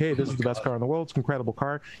who's like, hey, this is the best car in the world. It's an incredible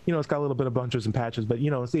car. You know, it's got a little bit of bunches and patches, but,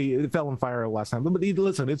 you know, see, it fell on fire last time. But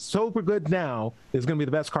listen, it's super good now. It's going to be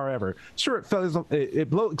the best car ever. Sure, it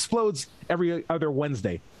explodes every other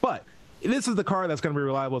Wednesday, but this is the car that's going to be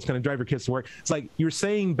reliable. It's going to drive your kids to work. It's like you're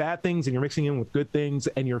saying bad things and you're mixing in with good things,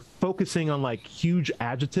 and you're focusing on like huge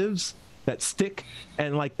adjectives that stick,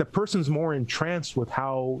 and like the person's more entranced with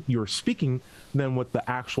how you're speaking than with the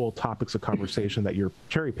actual topics of conversation that you're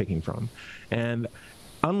cherry picking from. And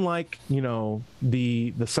unlike, you know,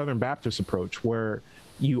 the Southern Baptist approach, where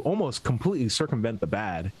you almost completely circumvent the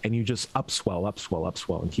bad and you just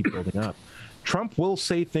upswell and keep building up, Trump will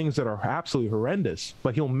say things that are absolutely horrendous,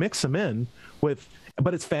 but he'll mix them in with,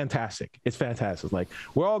 but it's fantastic. It's fantastic. Like,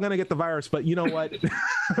 we're all going to get the virus, but you know what?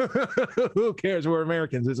 Who cares? We're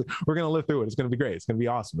Americans. We're going to live through it. It's going to be great. It's going to be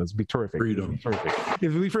awesome. It's going to be terrific. Freedom.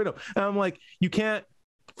 It'll be freedom. And I'm like, you can't,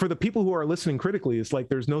 for the people who are listening critically, it's like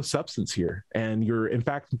there's no substance here. And you're, in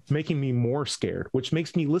fact, making me more scared, which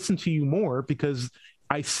makes me listen to you more, because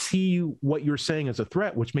I see what you're saying as a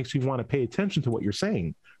threat, which makes me want to pay attention to what you're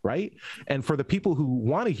saying, right? And for the people who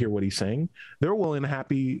want to hear what he's saying, they're willing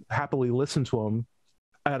to happily listen to him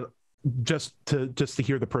just to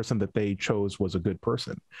hear the person that they chose was a good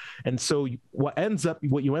person. And so what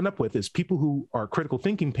you end up with is people who are critical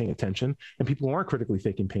thinking paying attention, and people who aren't critically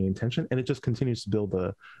thinking paying attention, and it just continues to build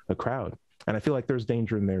a crowd. And I feel like there's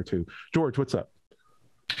danger in there too. George, what's up?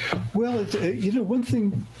 Well, you know, one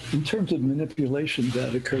thing in terms of manipulation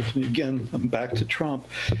that occurs to me, again, I'm back to Trump,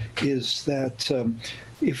 is that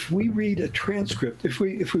if we read a transcript, if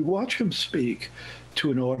we watch him speak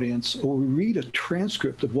to an audience, or we read a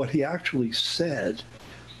transcript of what he actually said,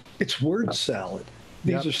 it's word salad.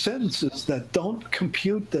 These are sentences that don't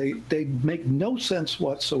compute. They make no sense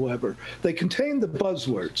whatsoever. They contain the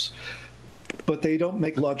buzzwords, but they don't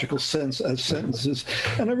make logical sense as sentences.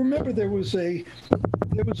 And I remember there was a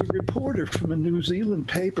reporter from a New Zealand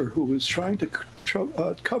paper who was trying to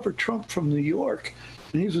cover Trump from New York,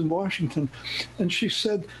 and he was in Washington, and she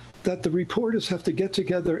said that the reporters have to get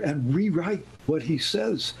together and rewrite what he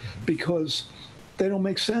says because they don't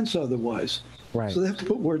make sense otherwise. Right. So they have to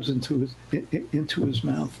put words into his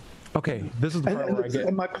mouth. Okay, this is the part where I get...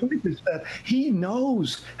 And my point is that he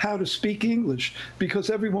knows how to speak English,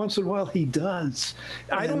 because every once in a while he does.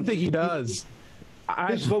 I don't think he does.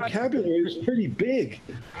 His vocabulary is pretty big,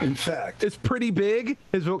 in fact. It's pretty big.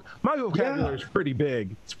 My vocabulary is pretty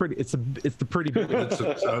big. It's the pretty big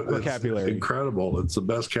vocabulary. It's incredible. It's the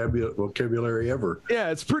best vocabulary ever.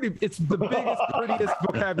 Yeah, it's the biggest, prettiest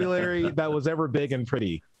vocabulary that was ever big and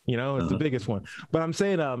pretty. You know, it's the biggest one. But I'm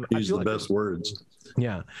saying, use the best words.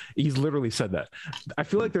 Yeah, he's literally said that. I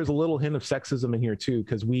feel like there's a little hint of sexism in here too,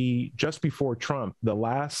 because just before Trump,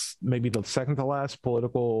 maybe the second to last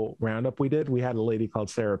political roundup we did, we had a lady called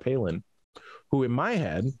Sarah Palin, who in my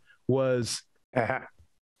head was,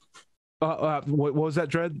 what was that,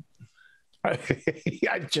 Dredd?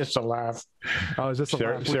 Just a laugh. Oh, is this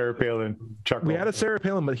Sarah Palin? Chuckle. We had a Sarah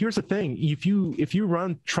Palin, but here's the thing: if you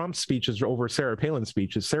run Trump speeches over Sarah Palin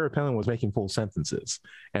speeches, Sarah Palin was making full sentences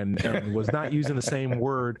and was not using the same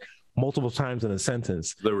word multiple times in a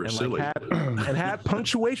sentence. They were silly. And had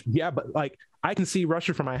punctuation. Yeah, but like, I can see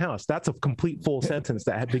Russia from my house. That's a complete full sentence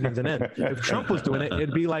that begins and ends. If Trump was doing it,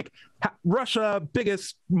 it'd be like, Russia,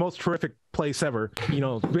 biggest, most terrific place ever. You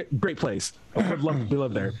know, great place. I would love to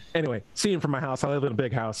live there. Anyway, seeing from my house, I live in a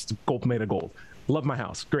big house. It's gold made of gold. Love my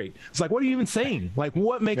house. Great. It's like, what are you even saying? Like,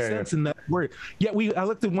 what makes sense in that word? Yeah, I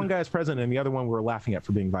looked at one guy as president and the other one we were laughing at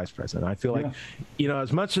for being vice president. I feel like,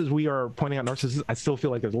 as much as we are pointing out narcissists, I still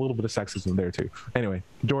feel like there's a little bit of sexism there too. Anyway,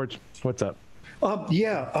 George, what's up?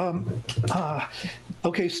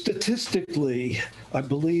 Okay, statistically, I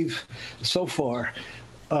believe so far,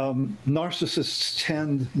 narcissists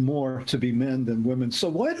tend more to be men than women. So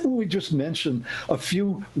why don't we just mention a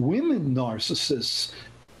few women narcissists?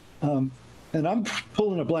 And I'm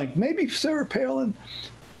pulling a blank. Maybe Sarah Palin?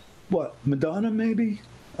 What, Madonna maybe?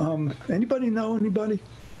 Anybody know anybody?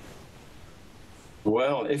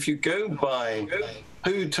 Well, if you go by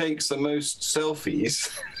who takes the most selfies,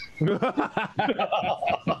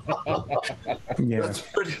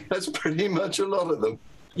 that's pretty much a lot of them.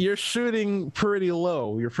 You're shooting pretty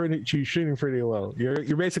low. You're shooting pretty low.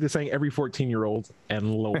 You're basically saying every 14-year-old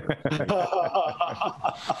and lower.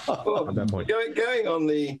 Well, at that point. Going on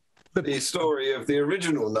the story of the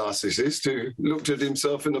original narcissist who looked at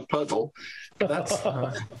himself in a puddle, that's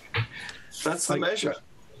the measure.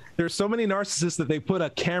 There's so many narcissists that they put a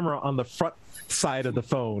camera on the front side of the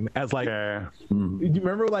phone as like, you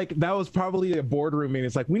remember, like that was probably a boardroom meeting.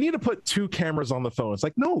 It's like, we need to put 2 cameras on the phone. It's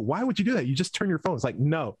like, no, why would you do that? You just turn your phone. It's like,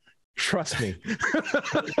 no, trust me.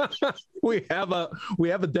 we have a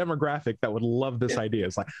demographic that would love this idea.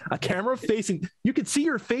 It's like a camera facing, you could see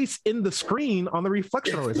your face in the screen on the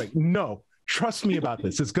reflection. It's like, no, trust me about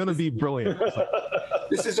this. It's going to be brilliant. Like,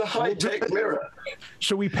 this is a high-tech mirror.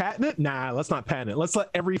 Should we patent it? Nah, let's not patent it. Let's let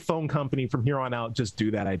every phone company from here on out just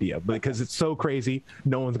do that idea, because it's so crazy.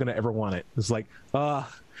 No one's going to ever want it. It's like,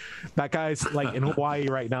 that guy's like in Hawaii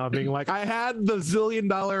right now being like, I had the $1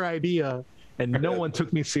 zillion idea and no one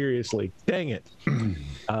took me seriously. Dang it.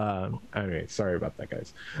 Anyway, sorry about that,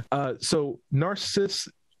 guys. So narcissists,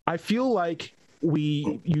 I feel like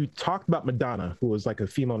you talked about Madonna, who was like a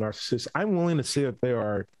female narcissist. I'm willing to say that they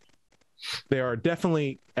are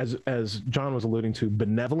definitely, as John was alluding to,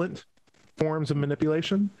 benevolent forms of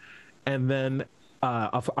manipulation, and then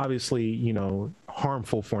obviously,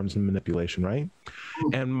 harmful forms of manipulation, right?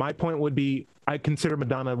 And my point would be, I consider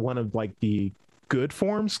Madonna one of like the good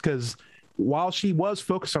forms, because while she was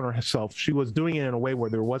focused on herself, she was doing it in a way where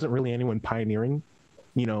there wasn't really anyone pioneering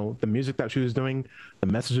the music that she was doing, the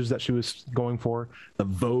messages that she was going for, the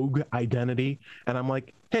Vogue identity. And I'm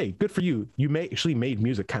like, hey, good for you. You actually made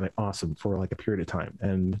music kind of awesome for like a period of time.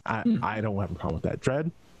 And I don't have a problem with that.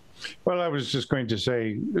 Dred? Well, I was just going to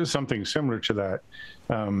say something similar to that,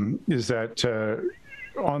 is that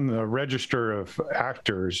on the register of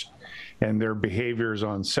actors and their behaviors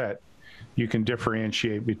on set, you can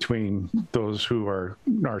differentiate between those who are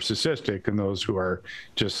narcissistic and those who are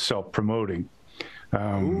just self-promoting.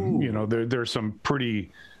 There's some pretty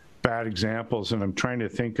bad examples, and I'm trying to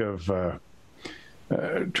think of that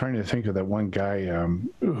one guy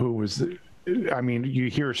who was. You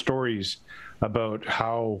hear stories about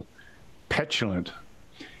how petulant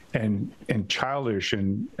and childish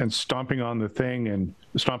and stomping on the thing and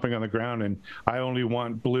stomping on the ground, and I only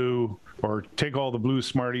want blue, or take all the blue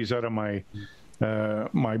Smarties out of my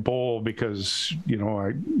my bowl, because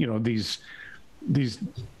these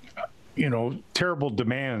terrible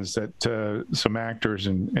demands that some actors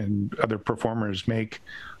and other performers make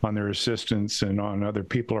on their assistants and on other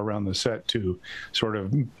people around the set to sort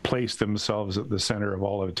of place themselves at the center of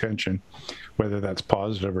all attention, whether that's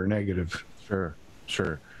positive or negative.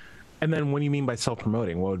 Sure. And then what do you mean by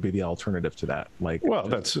self-promoting? What would be the alternative to that?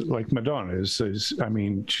 That's like Madonna is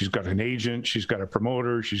she's got an agent, she's got a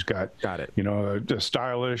promoter, she's got it. A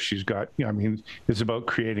stylist, she's got, it's about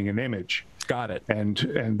creating an image. Got it.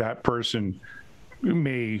 And that person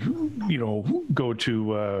may, go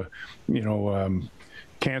to,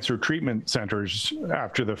 cancer treatment centers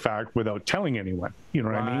after the fact without telling anyone,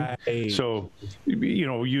 what I mean? So,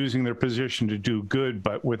 using their position to do good,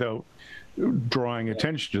 but without drawing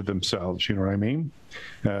attention to themselves, you know what I mean?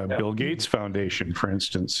 Bill Gates Foundation, for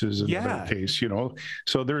instance, is another case,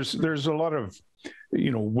 So there's a lot of,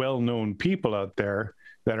 well-known people out there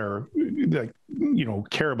that are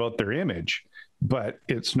care about their image, but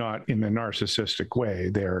it's not in a narcissistic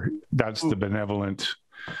way. That's the benevolent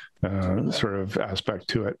sort of aspect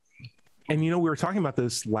to it. And we were talking about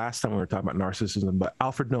this last time we were talking about narcissism, but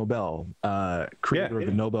Alfred Nobel, creator of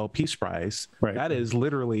the Nobel Peace Prize, that is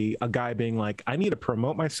literally a guy being like, I need to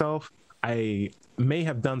promote myself. I may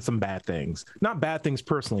have done some bad things, not bad things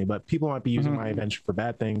personally, but people might be using my invention for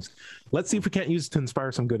bad things. Let's see if we can't use it to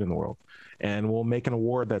inspire some good in the world. And we'll make an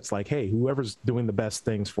award that's like, hey, whoever's doing the best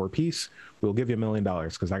things for peace, we'll give you $1 million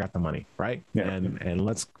because I got the money, right? Yeah. And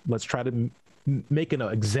let's try to make an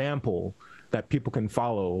example that people can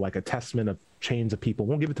follow, like a testament of chains of people.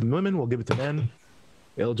 Won't give it to women, we'll give it to men.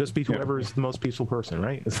 It'll just be whoever is the most peaceful person,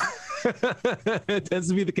 right? It tends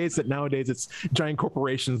to be the case that nowadays it's giant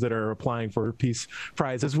corporations that are applying for peace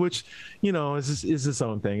prizes, which, you know, is its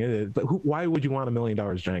own thing. But why would you want $1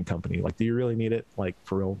 million giant company? Like, do you really need it? Like,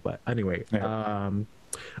 for real? But anyway,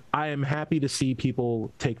 I am happy to see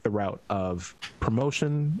people take the route of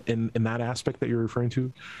promotion in that aspect that you're referring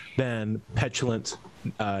to than petulant,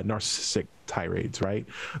 narcissistic tirades, right?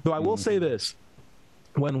 Though I will say this,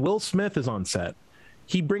 when Will Smith is on set,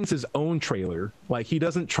 he brings his own trailer. Like, he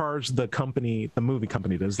doesn't charge the company, the movie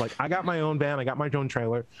company does. Like, I got my own van, I got my own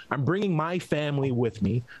trailer. I'm bringing my family with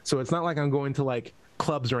me. So it's not like I'm going to like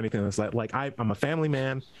clubs or anything. It's like I'm a family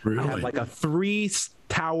man. Really? I have like a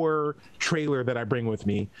 3-tower trailer that I bring with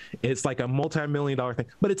me. It's like a multi-million-dollar thing,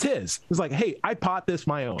 but it's his. It's like, hey, I bought this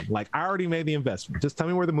my own. Like, I already made the investment. Just tell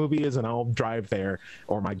me where the movie is and I'll drive there,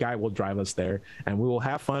 or my guy will drive us there, and we will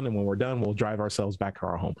have fun. And when we're done, we'll drive ourselves back to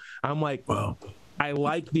our home. I'm like, wow. I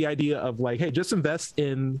like the idea of like, hey, just invest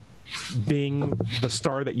in being the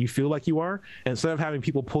star that you feel like you are. And instead of having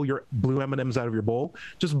people pull your blue M&Ms out of your bowl,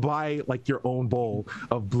 just buy like your own bowl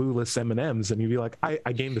of blueless M&Ms, and you'd be like, I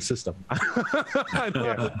game the system. I don't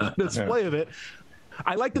have the display of it.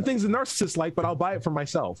 I like the things the narcissists like, but I'll buy it for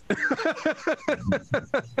myself.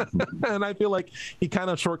 And I feel like he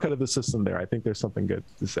kind of shortcutted the system there. I think there's something good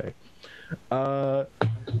to say.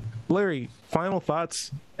 Larry, final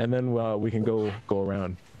thoughts, and then we can go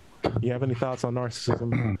around. You have any thoughts on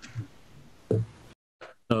narcissism?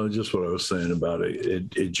 No, just what I was saying about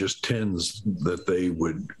it. It just tends that they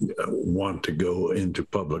would want to go into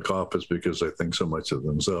public office because they think so much of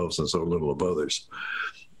themselves and so little of others.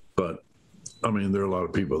 But I mean, there are a lot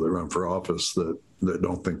of people that run for office that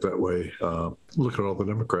don't think that way. Look at all the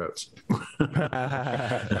Democrats.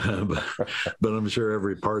 but I'm sure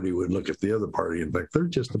every party would look at the other party and think they're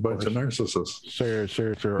just a bunch of narcissists. Sure.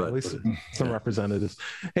 But, at least some representatives.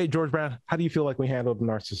 Hey, George Brown, how do you feel like we handled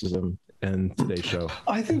narcissism in today's show?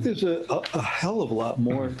 I think there's a hell of a lot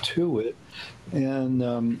more to it.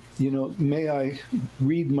 And, may I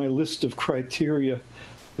read my list of criteria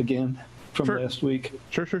again from last week?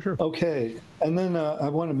 Sure. Okay. And then I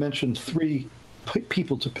want to mention 3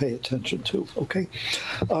 people to pay attention to. Okay.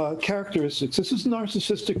 Characteristics. This is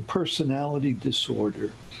narcissistic personality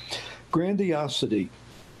disorder. Grandiosity,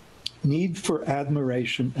 need for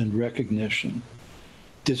admiration and recognition,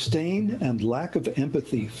 disdain and lack of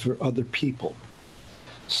empathy for other people,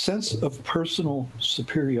 sense of personal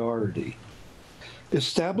superiority,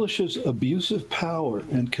 establishes abusive power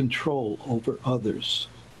and control over others,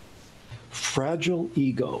 fragile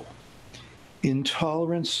ego,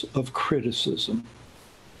 intolerance of criticism,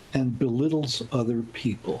 and belittles other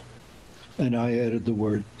people. And I added the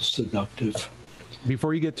word seductive.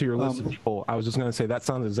 Before you get to your list of people, I was just going to say that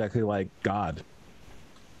sounds exactly like God.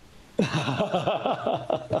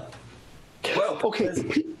 Well, okay.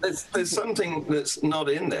 There's something that's not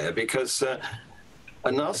in there because a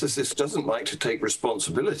narcissist doesn't like to take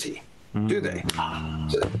responsibility, do they?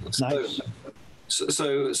 Nice.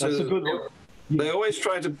 So that's a good one. They always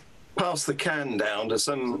try to pass the can down to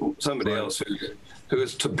somebody else who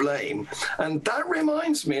is to blame. And that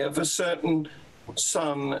reminds me of a certain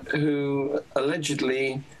son who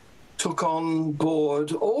allegedly took on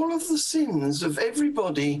board all of the sins of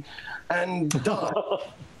everybody and died.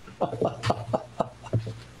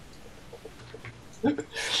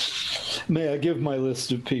 May I give my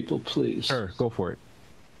list of people, please? Sure, go for it.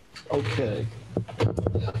 Okay.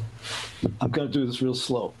 I'm going to do this real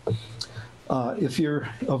slow. If you're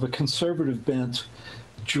of a conservative bent,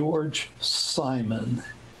 George Simon,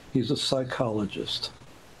 he's a psychologist.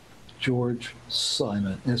 George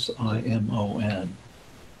Simon, S-I-M-O-N.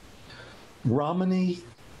 Ramani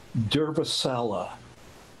Durvasala,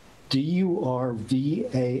 D-U-R-V-A-S-A-L-A,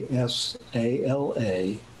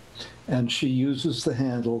 and she uses the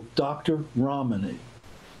handle Dr. Ramani,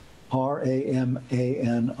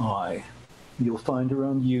 R-A-M-A-N-I. You'll find her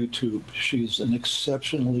on YouTube. She's an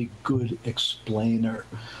exceptionally good explainer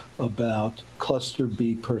about cluster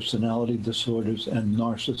B personality disorders and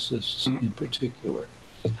narcissists in particular.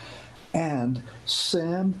 And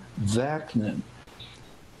Sam Vaknin,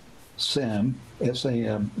 Sam,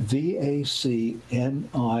 S-A-M, V-A-C-N-I-N.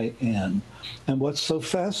 And what's so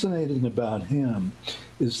fascinating about him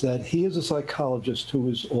is that he is a psychologist who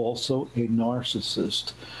is also a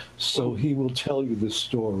narcissist. So he will tell you the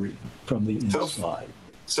story from the inside.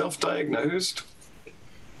 Self-diagnosed?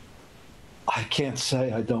 I can't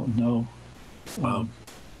say. I don't know.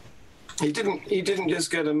 He didn't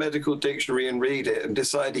just get a medical dictionary and read it and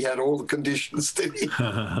decide he had all the conditions, did he?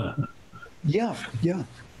 Yeah.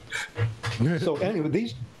 So anyway,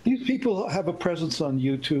 these people have a presence on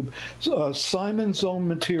YouTube. Simon's own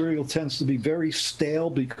material tends to be very stale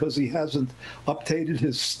because he hasn't updated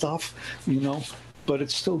his stuff, but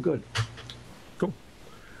it's still good. Cool.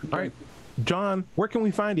 All right, John, where can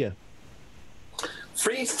we find you?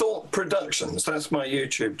 Free Thought Productions, that's my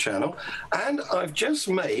YouTube channel. And I've just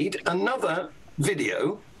made another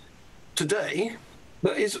video today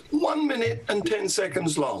that is 1 minute and 10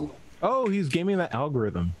 seconds long. Oh, he's gaming that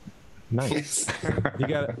algorithm. Nice.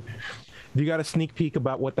 Yes. You got a sneak peek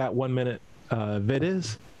about what that 1 minute vid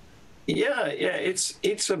is? Yeah,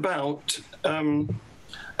 it's about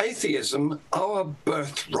atheism, our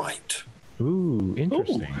birthright. Ooh,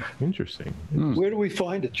 interesting. Interesting. Where do we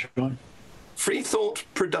find it, John? Free Thought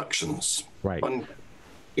Productions. Right. On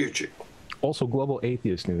YouTube. Also, Global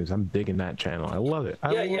Atheist News. I'm digging that channel. I love it.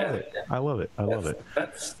 I love it.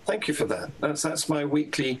 Thank you for that. That's my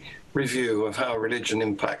weekly review of how religion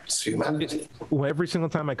impacts humanity. Well, every single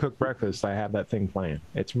time I cook breakfast, I have that thing playing.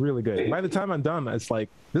 It's really good. By the time I'm done, it's like,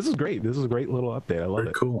 this is great. This is a great little update. I love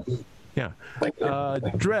it. Cool. Yeah.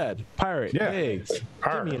 Dread, Pirate, Eggs.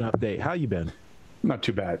 Give me an update. How you been? Not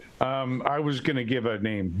too bad. I was going to give a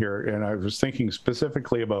name here, and I was thinking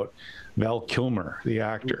specifically about Val Kilmer, the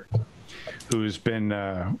actor, who's been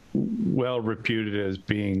well reputed as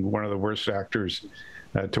being one of the worst actors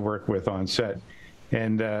to work with on set.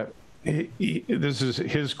 And this is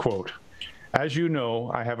his quote: "As you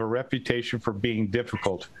know, I have a reputation for being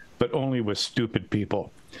difficult, but only with stupid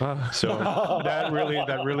people." So that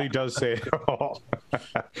really does say it all.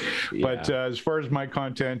 But as far as my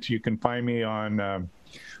content, you can find me on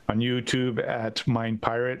YouTube at Mind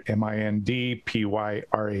Pirate,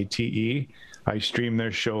 MINDPYRATE. I stream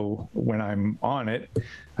their show when I'm on it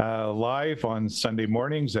live on Sunday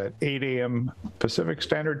mornings at 8 a.m. Pacific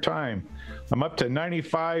Standard Time. I'm up to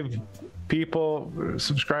 95 people,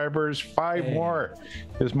 subscribers. 5 more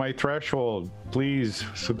is my threshold. Please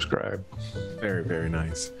subscribe. Very, very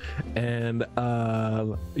nice. And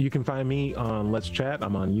you can find me on Let's Chat.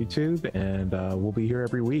 I'm on YouTube, and we'll be here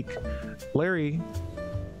every week. Larry,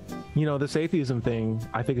 this atheism thing,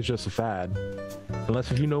 I think it's just a fad.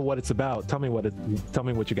 Unless if you know what it's about, tell me what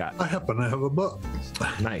you got. I happen to have a book.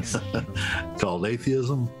 Nice. Called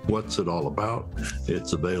Atheism, What's It All About?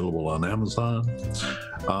 It's available on Amazon.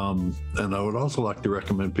 And I would also like to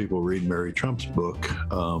recommend people read Mary Trump's book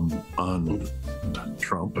on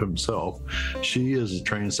Trump himself. She is a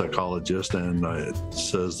trained psychologist, and it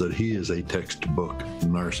says that he is a textbook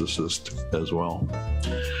narcissist as well.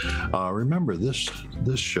 Remember, this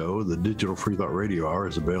show, the Digital Free Thought Radio Hour,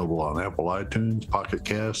 is available on Apple iTunes, Pocket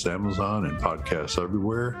Casts, Amazon, and podcasts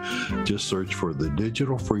everywhere. Just search for the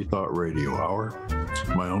Digital Free Thought Radio Hour.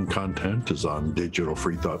 My own content is on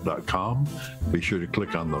digitalfreethought.com. Be sure to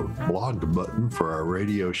click on the blog button for our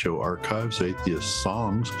radio show archives, atheist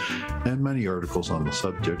songs, and many articles on the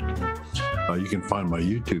subject. You can find my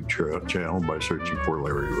YouTube channel by searching for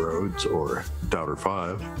Larry Rhodes or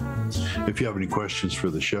Doubter5. If you have any questions for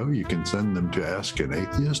the show, you can send them to Ask an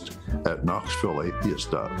Atheist at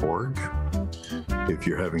knoxvilleatheist.org. If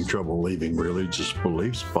you're having trouble leaving religious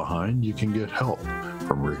beliefs behind, you can get help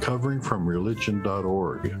from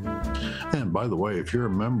recoveringfromreligion.org. And by the way, if you're a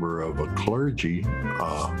member of a clergy,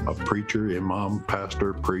 a preacher, imam,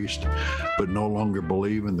 pastor, priest, but no longer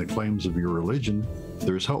believe in the claims of your religion,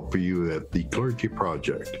 there's help for you at the Clergy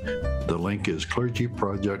Project. The link is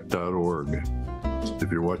clergyproject.org.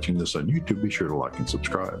 If you're watching this on YouTube, be sure to like and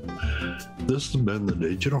subscribe. This has been the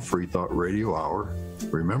Digital Free Thought Radio Hour.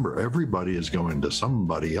 Remember, everybody is going to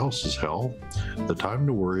somebody else's hell. The time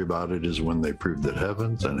to worry about it is when they prove that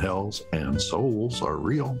heavens and hells and souls are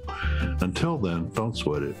real. Until then, don't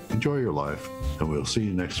sweat it. Enjoy your life, and we'll see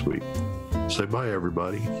you next week. Say bye,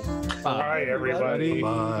 everybody. Bye, everybody.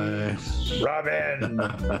 Bye. Robin.